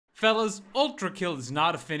Fellas, Ultrakill is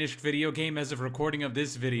not a finished video game as of recording of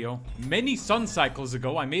this video. Many sun cycles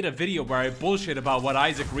ago, I made a video where I bullshit about what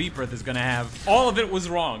Isaac Rebirth is gonna have. All of it was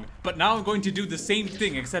wrong, but now I'm going to do the same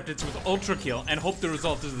thing except it's with Ultrakill and hope the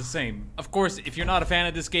result is the same. Of course, if you're not a fan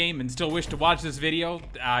of this game and still wish to watch this video,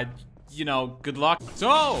 you know, good luck.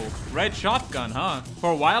 So, red shotgun, huh?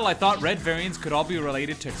 For a while, I thought red variants could all be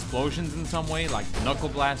related to explosions in some way, like the knuckle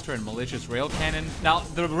blaster and malicious rail cannon. Now,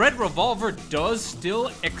 the red revolver does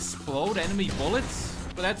still explode enemy bullets,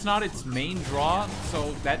 but that's not its main draw,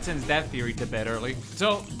 so that sends that theory to bed early.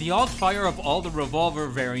 So, the alt fire of all the revolver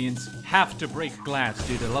variants have to break glass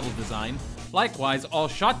due to level design. Likewise, all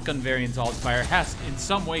shotgun variants alt fire has in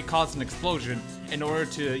some way caused an explosion in order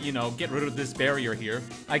to, you know, get rid of this barrier here.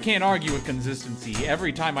 I can't argue with consistency.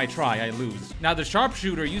 Every time I try, I lose. Now, the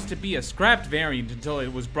sharpshooter used to be a scrapped variant until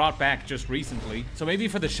it was brought back just recently. So maybe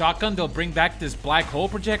for the shotgun, they'll bring back this black hole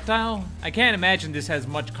projectile? I can't imagine this has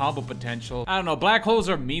much combo potential. I don't know, black holes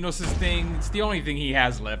are Minos' thing. It's the only thing he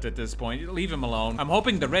has left at this point. Leave him alone. I'm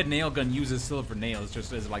hoping the red nail gun uses silver nails,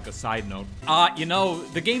 just as like a side note. You know,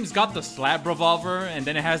 the game's got the slab revolver, and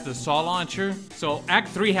then it has the saw launcher. So Act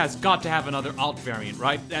 3 has got to have another alt variant,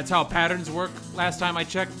 right? That's how patterns work last time I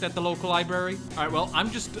checked at the local library. Alright, well, I'm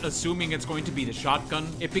just assuming it's going to be the shotgun.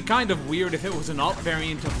 It'd be kind of weird if it was an alt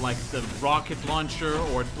variant of like the rocket launcher,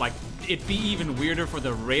 or like it'd be even weirder for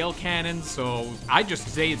the rail cannon, so I just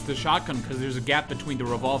say it's the shotgun because there's a gap between the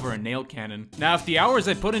revolver and nail cannon. Now, if the hours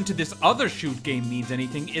I put into this other shoot game means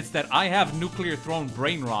anything, it's that I have nuclear thrown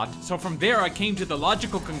brain rot. So from there, I came to the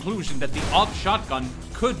logical conclusion that the alt shotgun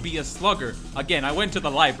could be a slugger. Again, I went to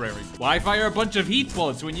the library. Why fire a bunch of heat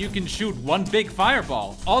bullets when you can shoot one big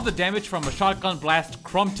fireball? All the damage from a shotgun blast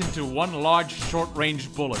crumped into one large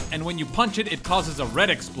short-range bullet, and when you punch it, it causes a red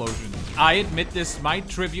explosion. I admit this might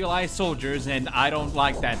trivialize soldiers, and I don't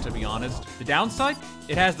like that, to be honest. The downside?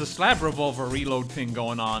 It has the slab revolver reload thing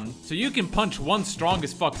going on, so you can punch one strong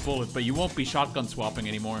as fuck bullet, but you won't be shotgun swapping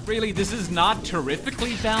anymore. Really, this is not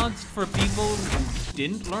terrifically balanced for people who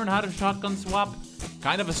didn't learn how to shotgun swap.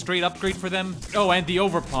 Kind of a straight upgrade for them. Oh, and the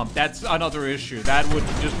overpump, that's another issue. That would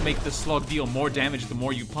just make the slug deal more damage the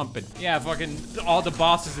more you pump it. Yeah, fucking all the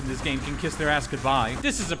bosses in this game can kiss their ass goodbye.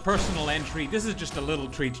 This is a personal entry. This is just a little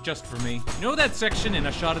treat just for me. You know that section in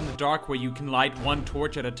A Shot in the Dark where you can light one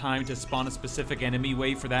torch at a time to spawn a specific enemy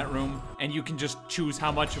wave for that room? And you can just choose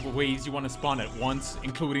how much of a waves you want to spawn at once,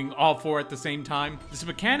 including all four at the same time? This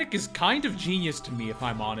mechanic is kind of genius to me, if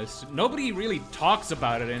I'm honest. Nobody really talks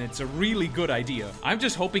about it, and it's a really good idea. I'm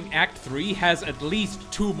just hoping Act 3 has at least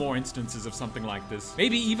 2 more instances of something like this.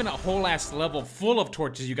 Maybe even a whole ass level full of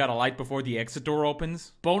torches you gotta light before the exit door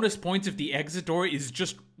opens. Bonus points if the exit door is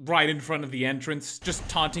just right in front of the entrance, just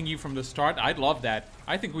taunting you from the start. I'd love that.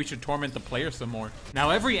 I think we should torment the player some more. Now,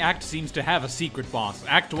 every act seems to have a secret boss.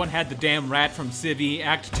 Act 1 had the damn rat from Civi,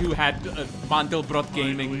 Act 2 had Mandelbrot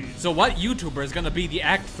Gaming. So what YouTuber is gonna be the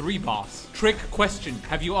Act 3 boss? Trick question,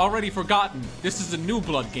 have you already forgotten? This is a New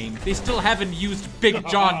Blood game. They still haven't used Big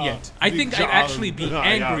John yet. I think I'd actually be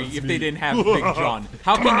angry if they didn't have Big John.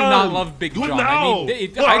 How can you not love Big John? I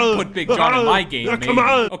mean, I'd put Big John in my game, maybe.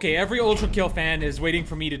 Okay, every Ultrakill fan is waiting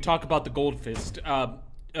for me to talk about the Gold Fist.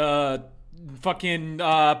 Fucking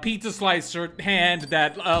pizza slicer hand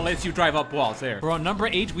that lets you drive up walls. There. For number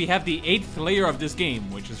 8, we have the 8th layer of this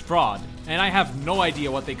game, which is fraud. And I have no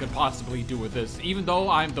idea what they could possibly do with this, even though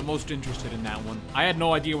I'm the most interested in that one. I had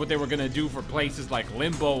no idea what they were gonna do for places like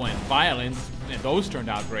Limbo and Violence, and those turned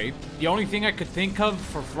out great. The only thing I could think of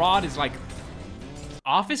for fraud is like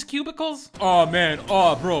office cubicles? Oh man,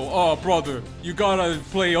 oh bro, oh brother, you gotta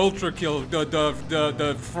play Ultrakill.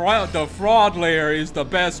 The fraud layer is the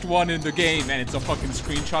best one in the game, and it's a fucking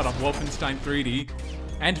screenshot of Wolfenstein 3D.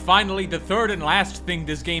 And finally, the third and last thing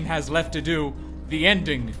this game has left to do, the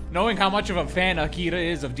ending. Knowing how much of a fan Hakita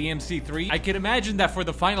is of DMC3, I can imagine that for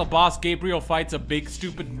the final boss, Gabriel fights a big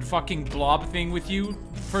stupid fucking blob thing with you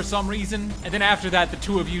for some reason, and then after that, the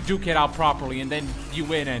two of you duke it out properly, and then you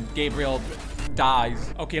win and Gabriel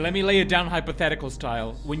dies. Okay, let me lay it down hypothetical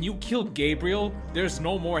style. When you kill Gabriel, there's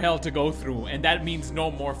no more hell to go through, and that means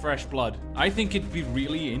no more fresh blood. I think it'd be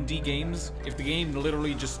really indie games if the game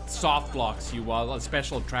literally just soft blocks you while a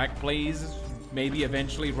special track plays. Maybe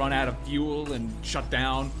eventually run out of fuel and shut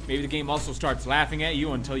down. Maybe the game also starts laughing at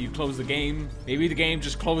you until you close the game. Maybe the game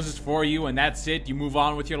just closes for you and that's it, you move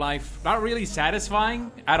on with your life. Not really satisfying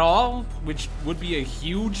at all, which would be a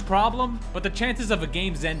huge problem, but the chances of a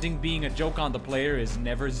game's ending being a joke on the player is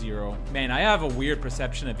never zero. Man, I have a weird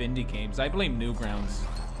perception of indie games. I blame Newgrounds.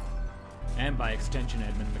 And by extension,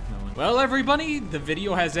 Edmund McMillan. Well, everybody, the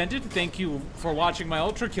video has ended. Thank you for watching my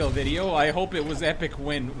Ultrakill video. I hope it was epic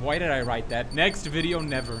win. Why did I write that? Next video,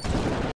 never.